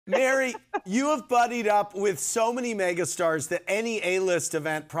Mary, you have buddied up with so many megastars that any A-list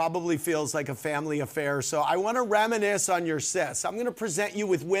event probably feels like a family affair. So I want to reminisce on your sis. I'm going to present you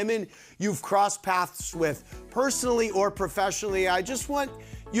with women you've crossed paths with personally or professionally. I just want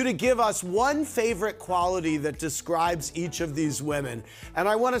you to give us one favorite quality that describes each of these women. And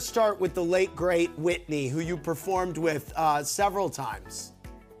I want to start with the late, great Whitney, who you performed with several times.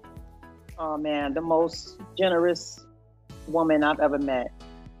 Oh, man, the most generous woman I've ever met.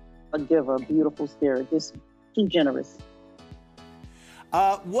 A giver, beautiful spirit, just too generous.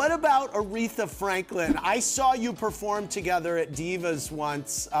 What about Aretha Franklin? I saw you perform together at Divas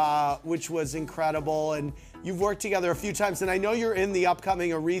once, which was incredible, and you've worked together a few times, and I know you're in the upcoming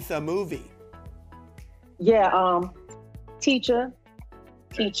Aretha movie. Yeah, teacher,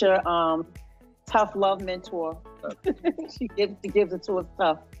 tough love mentor. she gives it to us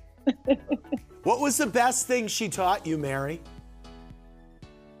tough. What was the best thing she taught you, Mary?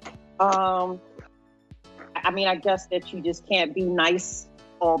 I mean, I guess that you just can't be nice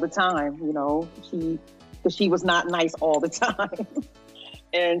all the time, you know. Because she was not nice all the time,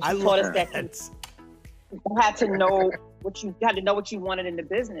 and she taught us that you had to know what you wanted in the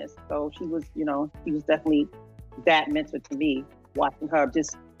business. So she was definitely that mentor to me. Watching her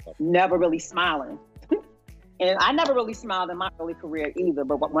just never really smiling, and I never really smiled in my early career either.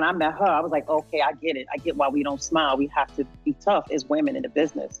 But when I met her, I was like, okay, I get it. I get why we don't smile. We have to be tough as women in the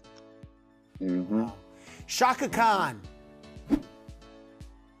business. Mm-hmm. Chaka Khan.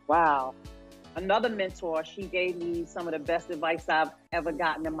 Wow. Another mentor. She gave me some of the best advice I've ever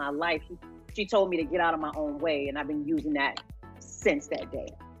gotten in my life. She told me to get out of my own way, and I've been using that since that day.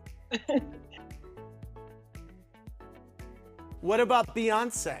 What about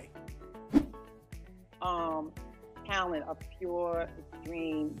Beyonce? Talent, a pure,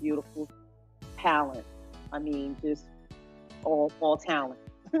 extreme, beautiful talent. I mean, just all talent.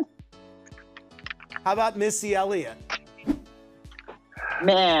 How about Missy Elliott?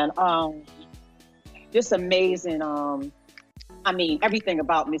 Man, just amazing. I mean, everything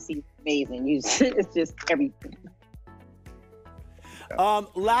about Missy is amazing. It's just everything.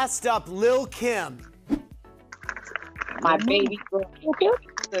 Last up, Lil Kim. My baby girl.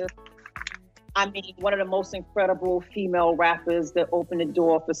 I mean, one of the most incredible female rappers that opened the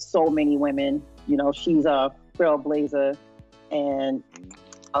door for so many women. You know, she's a trailblazer, and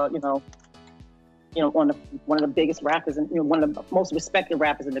one of the biggest rappers and one of the most respected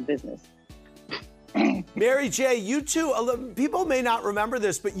rappers in the business. Mary J, you two, people may not remember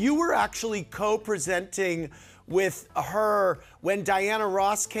this, but you were actually co-presenting with her when Diana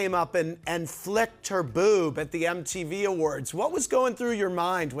Ross came up and flicked her boob at the MTV Awards. What was going through your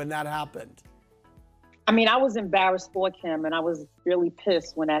mind when that happened? I mean, I was embarrassed for Kim, and I was really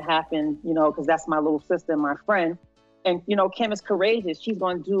pissed when that happened, because that's my little sister and my friend. And, Kim is courageous. She's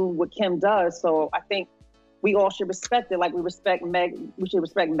going to do what Kim does. So I think we all should respect it. Like we should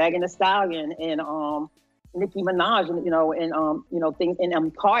respect Megan Thee Stallion and Nicki Minaj and things,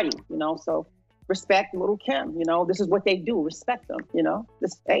 and Cardi, So respect little Kim, this is what they do. Respect them,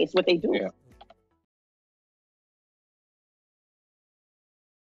 it's what they do. Yeah.